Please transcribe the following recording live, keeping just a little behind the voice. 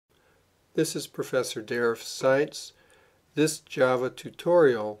This is Professor Deref Seitz. This Java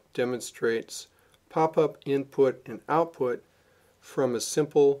tutorial demonstrates pop-up input and output from a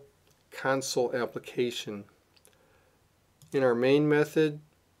simple console application. In our main method,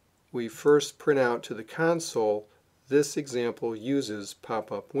 we first print out to the console. This example uses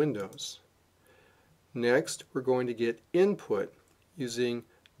pop-up windows. Next, we're going to get input using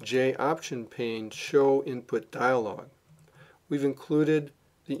JOptionPane Show Input Dialog. We've included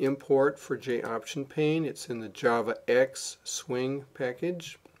the import for JOptionPane. It's in the JavaX Swing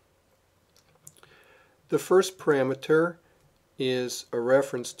package. The first parameter is a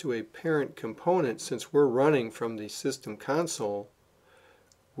reference to a parent component. Since we're running from the system console,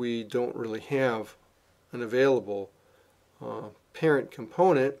 we don't really have an available parent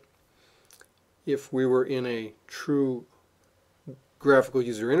component. If we were in a true graphical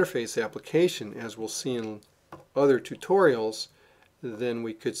user interface application, as we'll see in other tutorials, then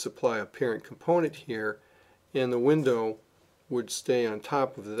we could supply a parent component here, and the window would stay on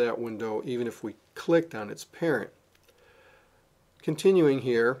top of that window even if we clicked on its parent. Continuing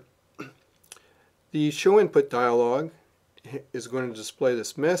here, the Show Input dialog is going to display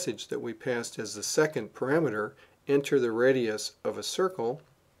this message that we passed as the second parameter: enter the radius of a circle.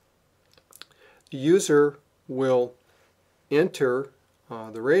 The user will enter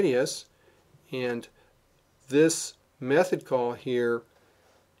the radius, and this method call here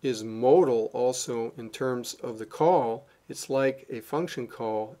is modal also in terms of the call. It's like a function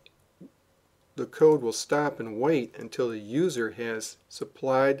call. The code will stop and wait until the user has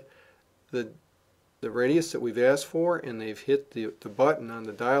supplied the radius that we've asked for, and they've hit the button on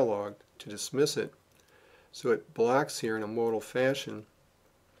the dialog to dismiss it. So it blocks here in a modal fashion.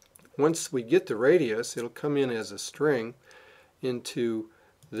 Once we get the radius, it'll come in as a string into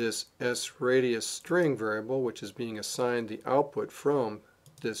this sRadius string variable, which is being assigned the output from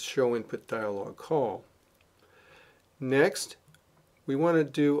this Show Input dialog call. Next, we want to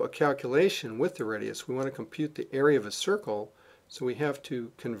do a calculation with the radius. We want to compute the area of a circle, so we have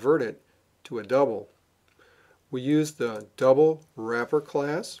to convert it to a double. We use the double wrapper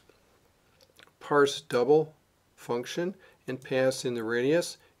class, parse double function, and pass in the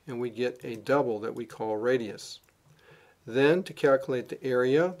radius, and we get a double that we call radius. Then, to calculate the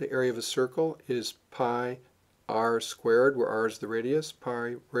area of a circle is pi r squared, where r is the radius,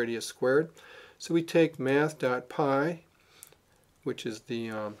 pi radius squared. So we take math.pi, which is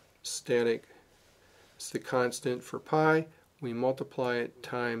the static, it's the constant for pi. We multiply it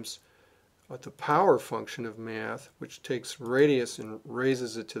times the power function of math, which takes radius and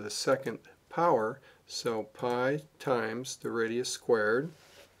raises it to the second power. So pi times the radius squared.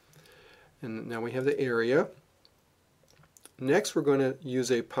 And now we have the area. Next, we're going to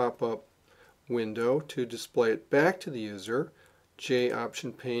use a pop-up window to display it back to the user.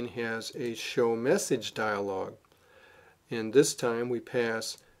 JOptionPane has a Show Message dialog, and this time we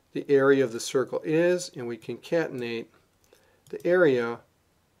pass the area of the circle is, and we concatenate the area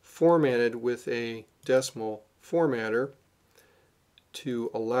formatted with a decimal formatter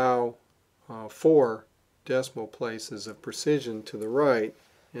to allow 4 decimal places of precision to the right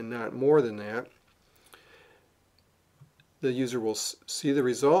and not more than that. The user will see the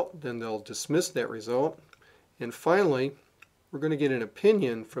result, then they'll dismiss that result. And finally, we're going to get an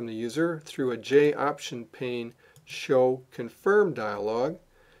opinion from the user through a JOptionPane Show Confirm dialog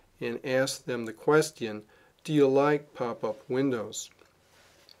and ask them the question, do you like pop-up windows?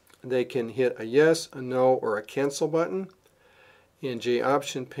 They can hit a yes, a no, or a cancel button, and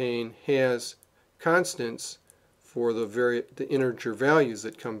JOptionPane has constants for the integer values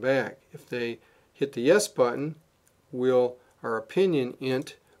that come back. If they hit the yes button, our opinion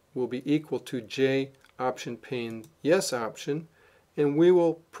int will be equal to JOptionPane yes option, and we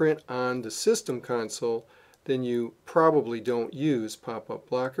will print on the system console, then you probably don't use pop-up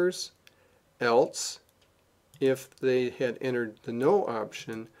blockers. Else, if they had entered the no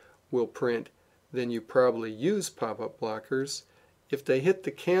option, we'll print, then you probably use pop-up blockers. If they hit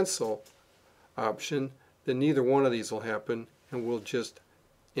the cancel option, then neither one of these will happen, and we'll just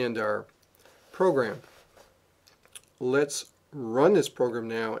end our program. Let's run this program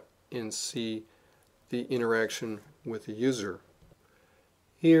now and see the interaction with the user.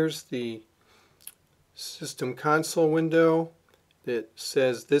 Here's the system console window that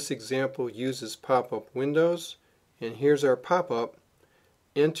says this example uses pop-up windows, and here's our pop-up: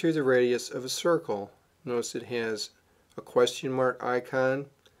 enter the radius of a circle. Notice it has a question mark icon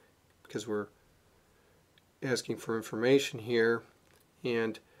because we're asking for information here,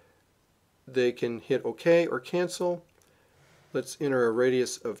 and they can hit OK or cancel. Let's enter a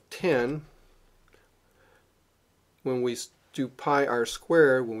radius of 10. When we do pi r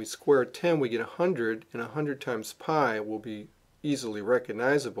squared, when we square 10 we get 100, and 100 times pi will be easily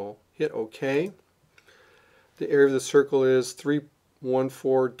recognizable. Hit OK. The area of the circle is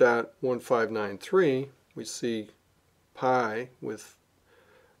 314.1593. We see pi with,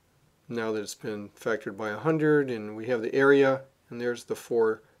 now that it's been factored by 100, and we have the area, and there's the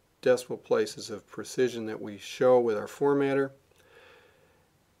 4 decimal places of precision that we show with our formatter.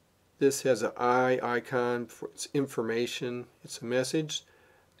 This has an I icon for its information. It's a message.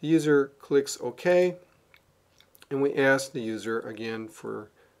 The user clicks OK, and we ask the user again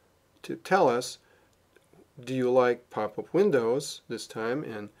to tell us, do you like pop-up windows this time?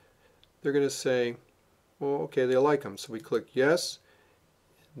 And they're going to say, well, okay, they like them. So we click yes.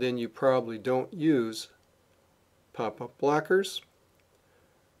 Then you probably don't use pop-up blockers.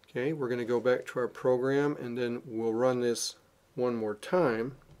 Okay, we're going to go back to our program, and then we'll run this one more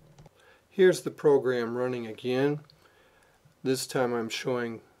time. Here's the program running again. This time I'm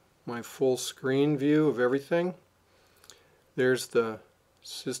showing my full screen view of everything. There's the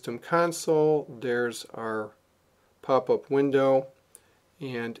system console, there's our pop-up window,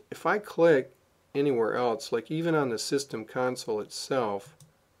 and if I click anywhere else, like even on the system console itself,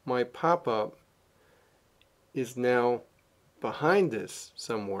 my pop-up is now behind this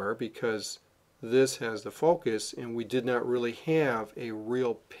somewhere because this has the focus, and we did not really have a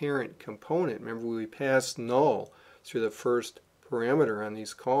real parent component. Remember, we passed null through the first parameter on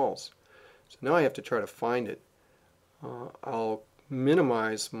these calls. So now I have to try to find it. I'll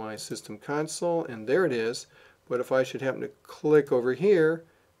minimize my system console, and there it is. But if I should happen to click over here,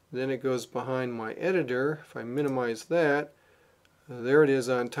 then it goes behind my editor. If I minimize that, there it is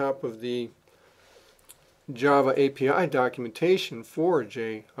on top of the Java API documentation for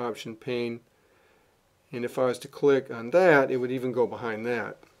J-option pane. And if I was to click on that, it would even go behind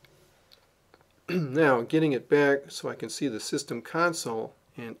that. Now, getting it back so I can see the system console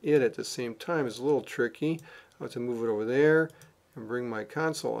and it at the same time is a little tricky. I have to move it over there and bring my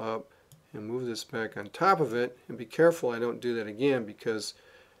console up and move this back on top of it. And be careful I don't do that again, because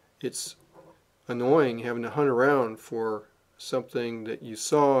it's annoying having to hunt around for something that you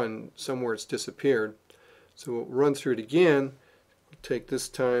saw and somewhere it's disappeared. So we'll run through it again. We'll take this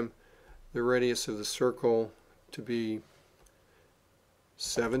time the radius of the circle to be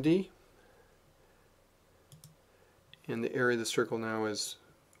 70, and the area of the circle now is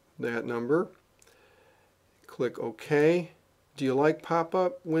that number. Click OK. Do you like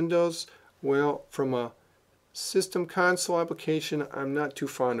pop-up windows? Well, from a system console application, I'm not too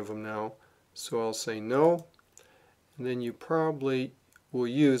fond of them now, so I'll say no, and then you probably will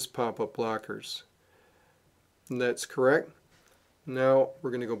use pop-up blockers. And that's correct. Now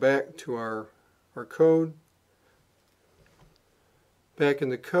we're going to go back to our code. Back in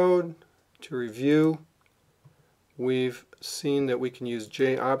the code, to review, we've seen that we can use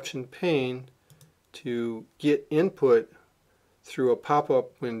J-option pane to get input through a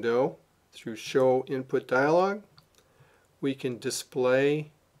pop-up window through show input dialog. We can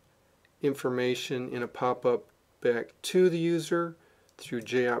display information in a pop-up back to the user through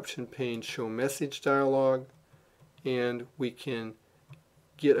J-option pane show message dialog, and we can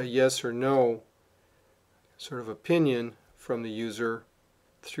get a yes or no sort of opinion from the user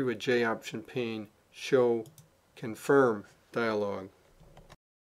through a J-option pane show confirm dialog.